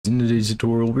today's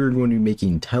tutorial, we're going to be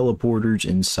making teleporters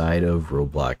inside of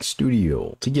Roblox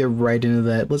Studio. To get right into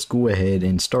that, let's go ahead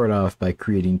and start off by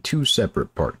creating two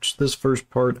separate parts. This first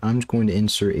part, I'm just going to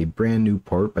insert a brand new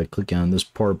part by clicking on this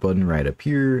part button right up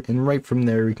here, and right from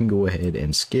there we can go ahead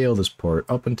and scale this part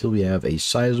up until we have a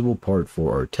sizable part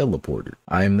for our teleporter.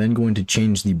 I am then going to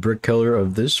change the brick color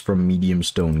of this from medium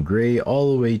stone gray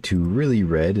all the way to really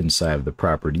red inside of the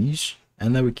properties.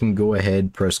 And then we can go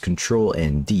ahead, press Ctrl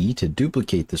and D to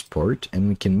duplicate this part, and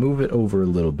we can move it over a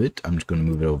little bit. I'm just going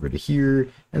to move it over to here,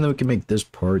 and then we can make this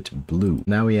part blue.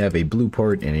 Now we have a blue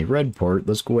part and a red part.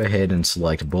 Let's go ahead and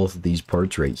select both of these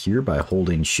parts right here by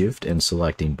holding Shift and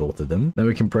selecting both of them. Then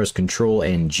we can press Ctrl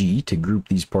and G to group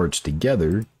these parts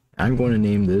together. I'm going to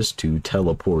name this to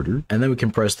teleporter, and then we can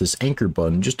press this anchor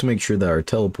button just to make sure that our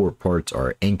teleport parts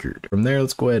are anchored. From there,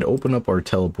 let's go ahead, open up our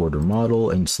teleporter model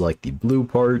and select the blue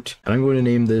part, and I'm going to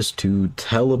name this to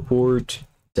teleport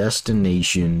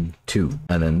destination 2,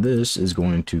 and then this is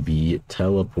going to be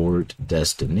teleport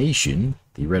destination.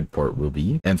 The red part will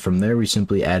be, and from there we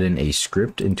simply add in a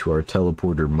script into our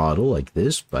teleporter model like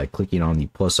this by clicking on the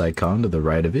plus icon to the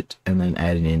right of it and then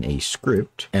adding in a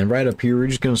script. And right up here we're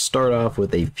just going to start off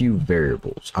with a few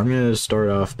variables. I'm going to start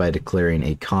off by declaring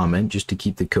a comment just to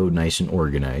keep the code nice and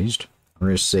organized. I'm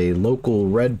going to say local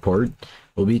red part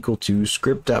will be equal to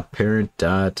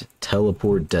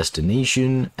script.parent.teleport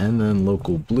destination, and then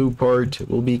local blue part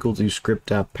will be equal to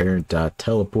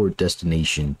script.parent.teleport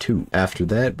destination 2. After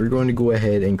that, we're going to go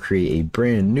ahead and create a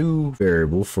brand new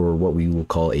variable for what we will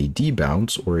call a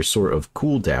debounce, or a sort of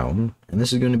cooldown, and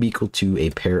this is going to be equal to a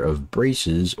pair of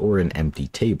braces or an empty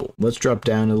table. Let's drop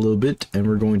down a little bit, and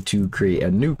we're going to create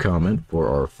a new comment for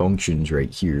our functions right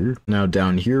here. Now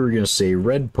down here we're going to say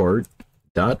red part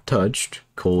dot touched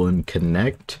colon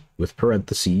connect with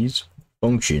parentheses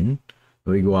function.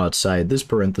 We go outside this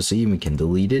parenthesis and we can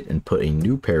delete it and put a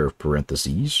new pair of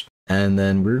parentheses, and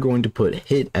then we're going to put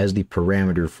hit as the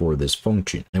parameter for this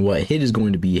function. And what hit is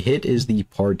going to be, hit is the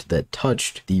part that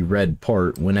touched the red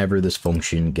part whenever this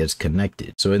function gets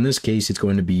connected. So in this case it's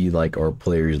going to be like our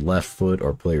player's left foot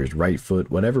or player's right foot,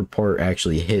 whatever part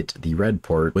actually hit the red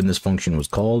part when this function was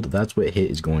called, that's what hit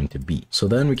is going to be. So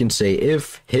then we can say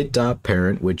if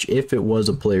hit.parent, which if it was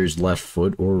a player's left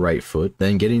foot or right foot,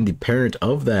 then getting the parent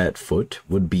of that foot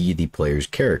would be the player's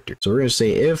character. So we're going to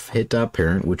say if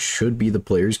hit.parent, which should be the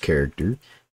player's character,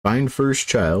 find first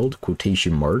child,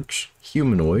 quotation marks,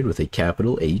 humanoid with a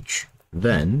capital H,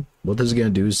 then what this is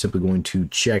going to do is simply going to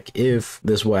check if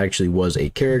this actually was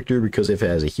a character, because if it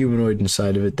has a humanoid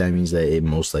inside of it, that means that it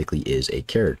most likely is a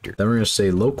character. Then we're going to say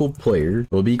local player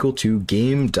will be equal to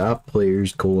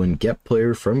game.players colon get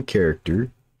player from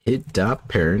character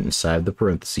hit.parent inside the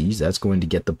parentheses. That's going to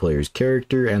get the player's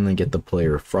character and then get the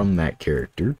player from that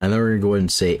character. And then we're going to go ahead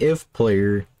and say if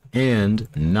player and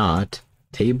not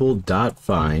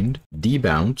table.find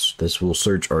debounce, this will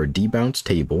search our debounce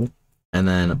table, and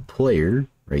then player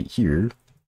right here.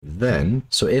 Then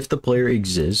so if the player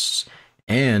exists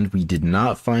and we did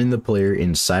not find the player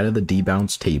inside of the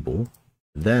debounce table,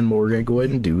 then what we're going to go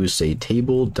ahead and do is say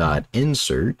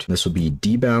table.insert. This will be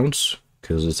debounce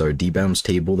because it's our debounce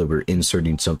table that we're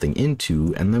inserting something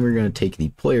into, and then we're going to take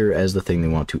the player as the thing they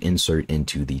want to insert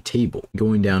into the table.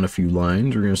 Going down a few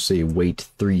lines, we're going to say wait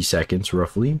 3 seconds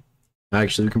roughly.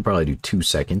 Actually, we can probably do 2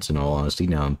 seconds in all honesty,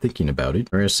 now I'm thinking about it.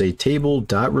 We're going to say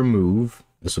table.remove.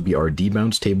 This will be our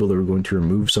debounce table that we're going to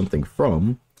remove something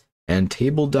from. And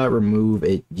table.remove,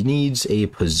 it needs a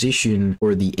position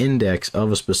or the index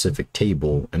of a specific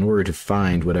table in order to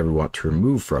find whatever we want to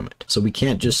remove from it. So we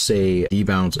can't just say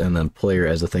debounce and then player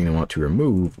as the thing we want to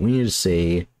remove. We need to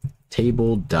say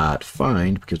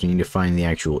table.find, because we need to find the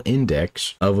actual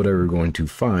index of whatever we're going to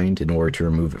find in order to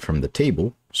remove it from the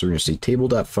table. So we're going to say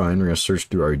table.find, we're going to search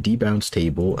through our debounce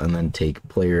table and then take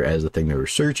player as the thing that we're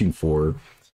searching for.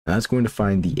 And that's going to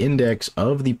find the index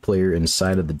of the player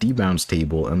inside of the debounce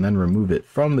table and then remove it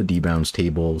from the debounce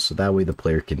table, so that way the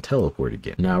player can teleport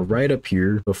again. Now right up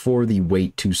here, before the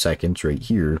wait 2 seconds right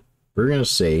here, we're going to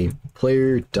say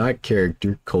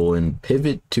player.character colon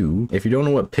pivot 2. If you don't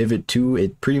know what pivot 2,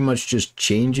 it pretty much just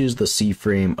changes the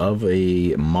C-frame of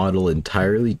a model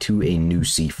entirely to a new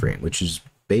C-frame, which is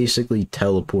basically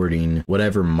teleporting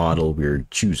whatever model we're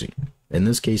choosing. In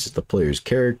this case, it's the player's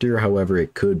character. However,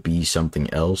 it could be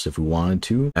something else if we wanted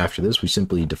to. After this, we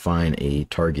simply define a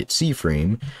target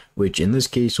C-frame, which in this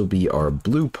case will be our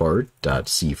blue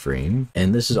part.C-frame.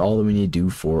 And this is all that we need to do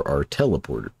for our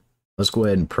teleporter. Let's go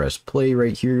ahead and press play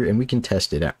right here and we can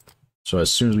test it out. So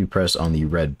as soon as we press on the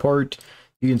red part,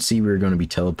 you can see we're going to be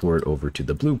teleported over to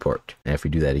the blue part. And if we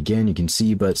do that again, you can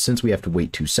see, but since we have to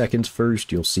wait 2 seconds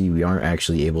first, you'll see we aren't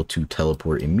actually able to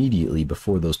teleport immediately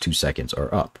before those 2 seconds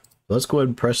are up. Let's go ahead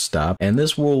and press stop, and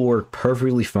this will work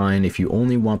perfectly fine if you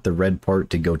only want the red part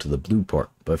to go to the blue part.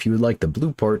 But if you would like the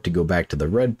blue part to go back to the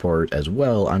red part as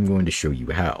well, I'm going to show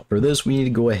you how. For this, we need to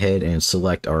go ahead and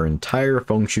select our entire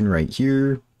function right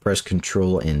here, press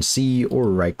Ctrl and C, or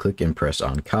right click and press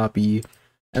on copy.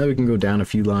 And then we can go down a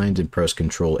few lines and press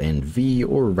Ctrl and V,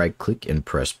 or right click and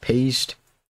press paste.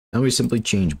 Now we simply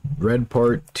change red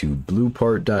part to blue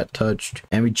part.touched,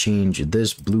 and we change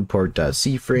this blue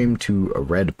part.cframe to a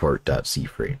red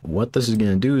part.cframe. What this is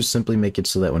going to do is simply make it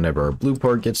so that whenever our blue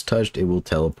part gets touched, it will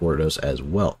teleport us as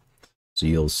well. So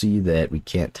you'll see that we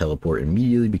can't teleport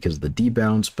immediately because of the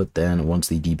debounce, but then once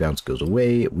the debounce goes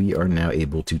away, we are now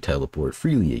able to teleport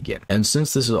freely again. And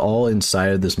since this is all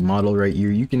inside of this model right here,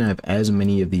 you can have as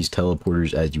many of these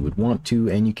teleporters as you would want to,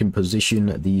 and you can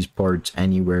position these parts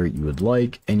anywhere you would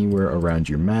like, anywhere around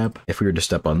your map. If we were to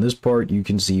step on this part, you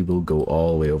can see we'll go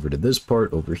all the way over to this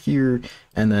part over here,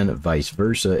 and then vice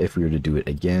versa if we were to do it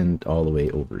again all the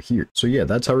way over here. So yeah,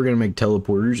 that's how we're going to make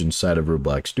teleporters inside of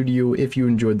Roblox Studio. If you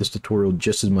enjoyed this tutorial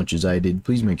just as much as I did,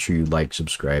 please make sure you like,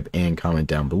 subscribe, and comment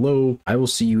down below. I will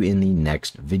see you in the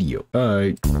next video.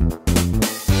 Bye.